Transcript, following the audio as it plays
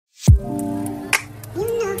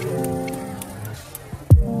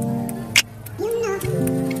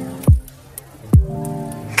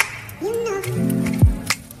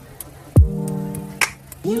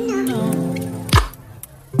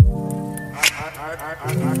Hey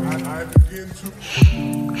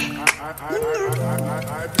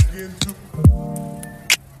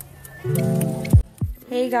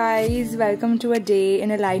guys, welcome to a day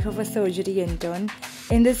in a life of a surgery intern.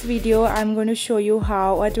 In this video, I'm going to show you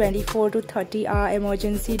how a 24 to 30 hour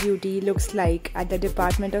emergency duty looks like at the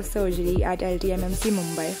Department of Surgery at LTMMC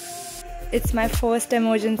Mumbai. It's my first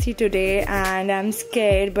emergency today and I'm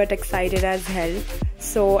scared but excited as hell.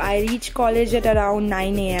 So I reach college at around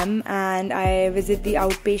 9 AM and I visit the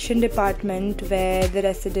outpatient department where the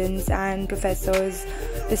residents and professors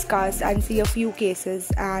discuss and see a few cases,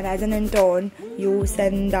 and as an intern you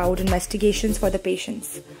send out investigations for the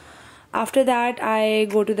patients. After that I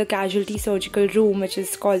go to the casualty surgical room, which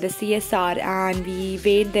is called the CSR, and we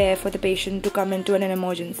wait there for the patient to come into an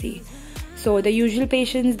emergency. So the usual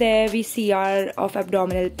patients there we see are of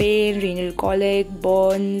abdominal pain, renal colic,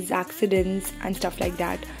 burns, accidents and stuff like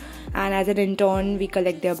that. And as an intern we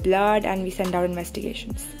collect their blood and we send out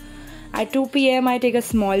investigations. At 2 PM I take a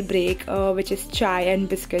small break, which is chai and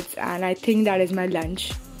biscuits, and I think that is my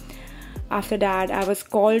lunch. After that I was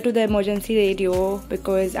called to the emergency radio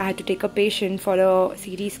because I had to take a patient for a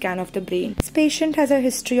CT scan of the brain. This patient has a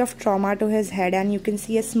history of trauma to his head and you can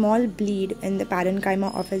see a small bleed in the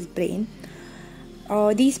parenchyma of his brain.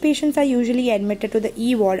 These patients are usually admitted to the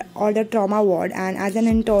E ward or the trauma ward, and as an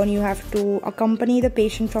intern you have to accompany the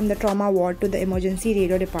patient from the trauma ward to the emergency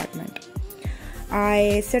radio department.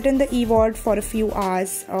 I sit in the E ward for a few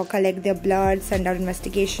hours, collect their blood, send out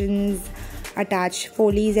investigations, attach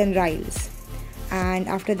Foley's and Riles. And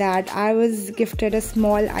after that I was gifted a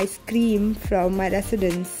small ice cream from my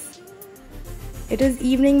residence. It is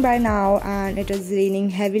evening by now and it is raining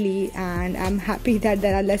heavily, and I'm happy that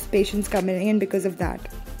there are less patients coming in because of that.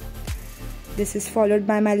 This is followed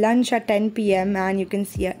by my lunch at 10 PM and you can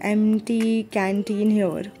see an empty canteen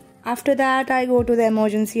here. After that I go to the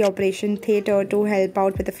emergency operation theatre to help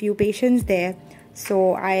out with a few patients there.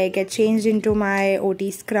 So I get changed into my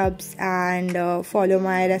OT scrubs and follow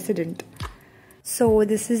my resident. So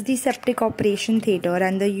this is the septic operation theatre,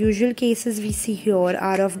 and the usual cases we see here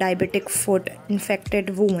are of diabetic foot,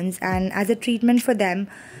 infected wounds, and as a treatment for them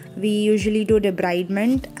we usually do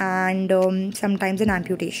debridement and sometimes an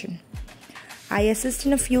amputation. I assist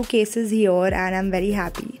in a few cases here and I'm very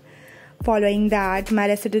happy. Following that my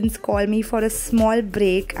residents call me for a small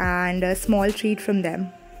break and a small treat from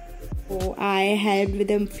them. So I helped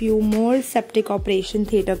with a few more septic operation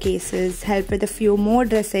theatre cases, helped with a few more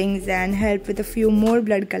dressings and helped with a few more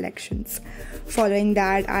blood collections. Following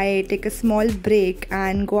that I take a small break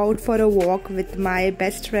and go out for a walk with my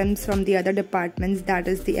best friends from the other departments, that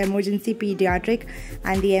is the emergency pediatric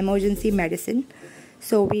and the emergency medicine.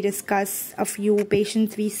 So we discuss a few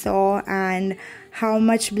patients we saw and how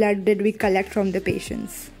much blood did we collect from the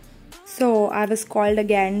patients. So I was called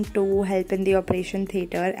again to help in the operation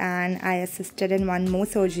theatre and I assisted in one more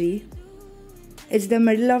surgery. It's the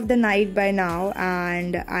middle of the night by now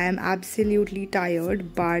and I am absolutely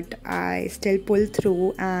tired, but I still pull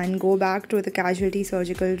through and go back to the casualty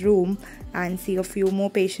surgical room and see a few more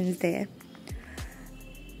patients there.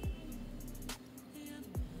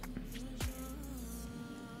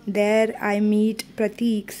 There I meet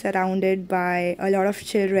Pratik surrounded by a lot of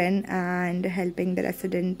children and helping the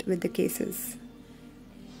resident with the cases.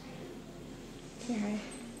 Hi.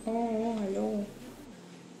 Oh, hello.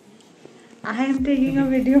 I am taking a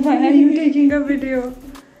video. Why are you taking a video?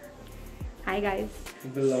 Hi guys.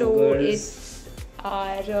 So it's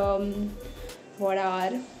our what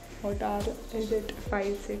are is it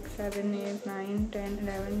 5, 6, 7, 8, 9, 10,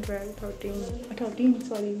 11, 12, 13,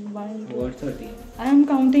 sorry, 1, 2. What 13? I am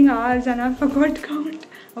counting hours and I forgot to count.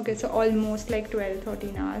 Okay, so almost like 12,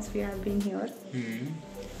 13 hours we have been here.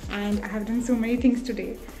 And I have done so many things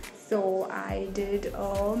today. So I did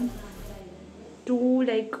 2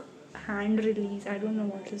 like hand release, I don't know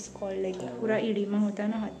what it's called, like पूरा edema होता है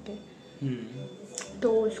ना हाथ पे,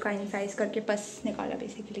 तो उसका incise करके पस निकाला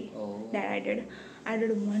basically. That I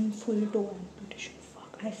did 1 full toe amputation.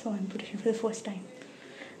 Fuck, I saw amputation for the first time.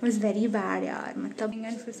 It was very bad यार, मतलब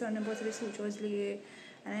and फिर सर ने बहुत सारे sutures लिए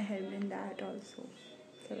and I helped in that also.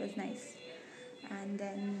 So it was nice. And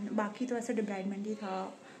then बाकी तो ऐसा debridement ही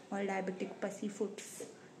था, all diabetic pussy foots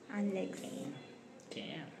and legs.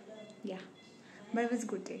 Damn. Yeah, but it was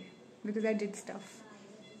good day because I did stuff.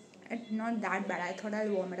 It's not that bad. I thought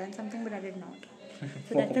I'll vomit on something, but I did not.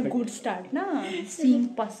 So that's a good start, na? Seeing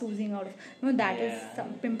pus oozing out of. No, that is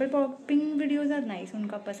some pimple popping videos are nice.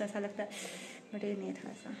 उनका पस ऐसा लगता है, but ये नहीं था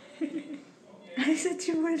ऐसा. I सच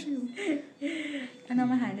बोल रही हूँ. And now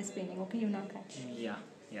my hand is paining. Okay, you not catch. Yeah.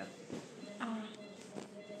 Yeah.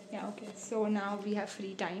 Okay. So now we have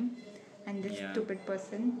free time. and this stupid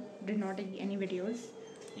person did not take any videos.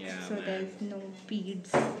 Yeah. So there's no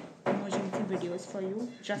peds emergency videos for you,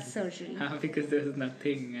 just surgery. Because there was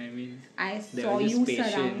nothing. I mean, I saw you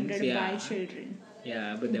surrounded by children.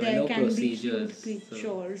 Yeah, but there were no procedures. There can be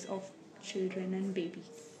pictures of children and babies.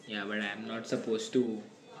 Yeah, but I'm not supposed to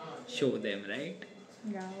show them, right?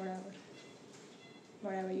 Yeah,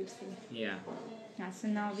 whatever you say. Yeah. So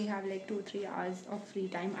now we have like 2-3 hours of free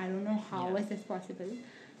time. I don't know how is this possible,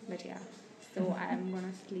 but yeah. So I am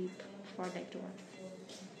gonna sleep for like 2 hours.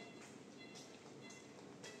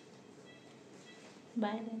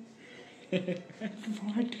 Bye then.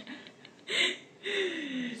 What?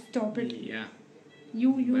 Stop it. Yeah.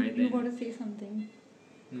 You gotta say something.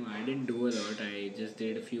 No, I didn't do a lot. I just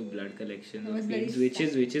did a few blood collections of kids,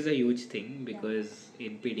 which is a huge thing because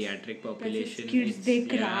in pediatric population, kids they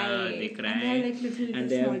cry. Yeah, they cry, and they have like little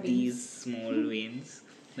they have these small veins.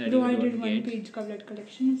 Though I did 1 page का blood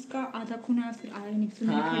collection, इसका आधा खून आया फिर आया नहीं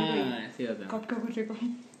सुनने ऐसे होता कब क्या करेगा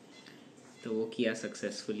तो वो किया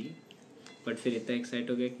सक्सेसफुली बट फिर इतना एक्साइट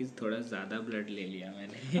हो गया कि थोड़ा ज़्यादा ब्लड ले लिया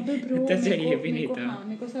मैंने इतना चाहिए भी नहीं था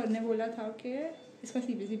मेरे को सर ने बोला था कि इसका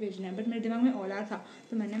सीबीसी भेजना है बट मेरे दिमाग में ओला था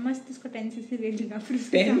तो मैंने मस्त उसका 10 cc ले लिया फिर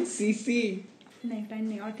 10 cc नहीं 10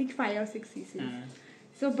 नहीं और ठीक 5 और 6 cc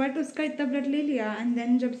सो बट उसका इतना ब्लड ले लिया एंड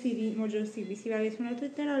देन जब जो सीबीसी वाले सुना तो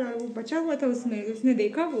इतना डाला वो बचा हुआ था उसने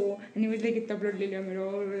देखा वो एंड वो लाइक इतना ब्लड ले लिया मेरा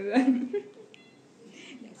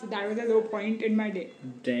so that was a low point in my day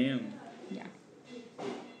dam या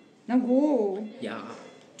नाउ गो या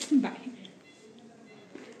bye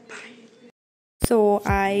So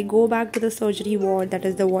I go back to the surgery ward, that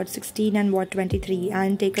is the ward 16 and ward 23,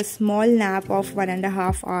 and take a small nap of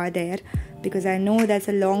 1.5 hours there because I know there's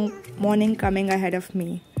a long morning coming ahead of me.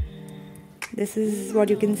 This is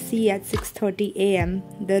what you can see at 6:30 a.m.,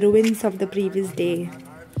 the ruins of the previous day.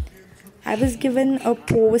 I was given a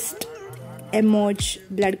post-emerge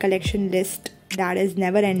blood collection list that is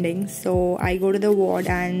never ending, so I go to the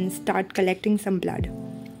ward and start collecting some blood.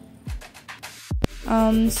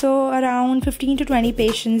 So around 15 to 20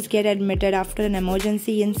 patients get admitted after an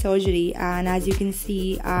emergency in surgery, and as you can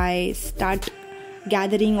see, I start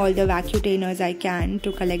gathering all the vacutainers I can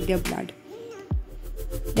to collect their blood.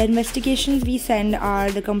 The investigations we send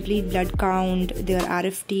are the complete blood count, their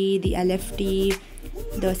RFT, the LFT,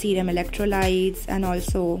 the serum electrolytes, and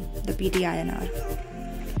also the PT-INR.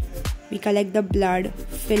 We collect the blood,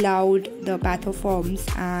 fill out the pathoforms,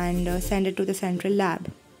 and send it to the central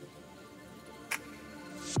lab.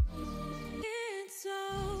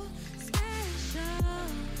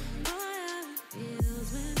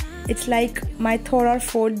 It's like my third or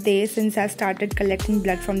fourth day since I started collecting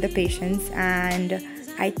blood from the patients, and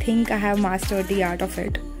I think I have mastered the art of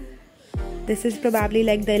it. This is probably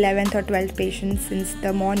like the 11th or 12th patient since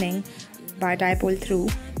the morning, but I pulled through.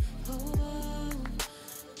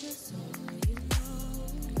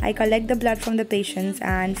 I collect the blood from the patients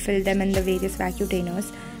and fill them in the various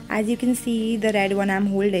vacutainers. As you can see, the red one I'm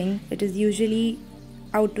holding, it is usually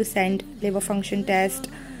out to send liver function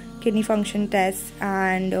test, kidney function tests,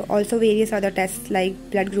 and also various other tests like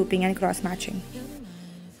blood grouping and cross matching.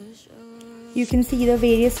 You can see the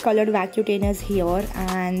various colored vacutainers here,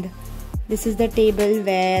 and this is the table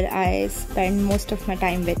where I spend most of my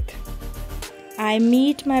time with. I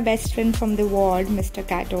meet my best friend from the ward, Mr.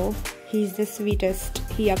 Kato. He's the sweetest.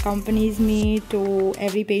 He accompanies me to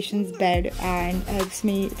every patient's bed and helps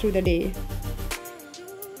me through the day.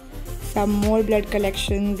 Some more blood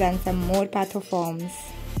collections and some more pathoforms.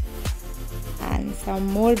 And some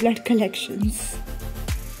more blood collections.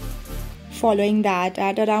 Following that,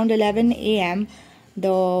 at around 11 a.m.,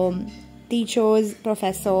 the teachers,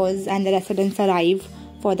 professors, and the residents arrive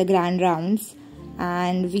for the grand rounds,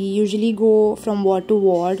 and we usually go from ward to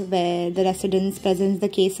ward where the residents present the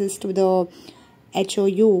cases to the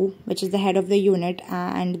HOU, which is the head of the unit,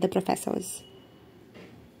 and the professors.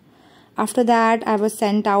 After that, I was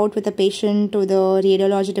sent out with a patient to the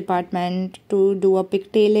radiology department to do a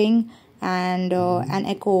pigtailing and an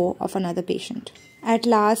echo of another patient. At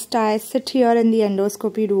last, I sit here in the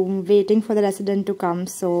endoscopy room waiting for the resident to come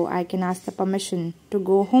so I can ask the permission to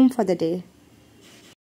go home for the day.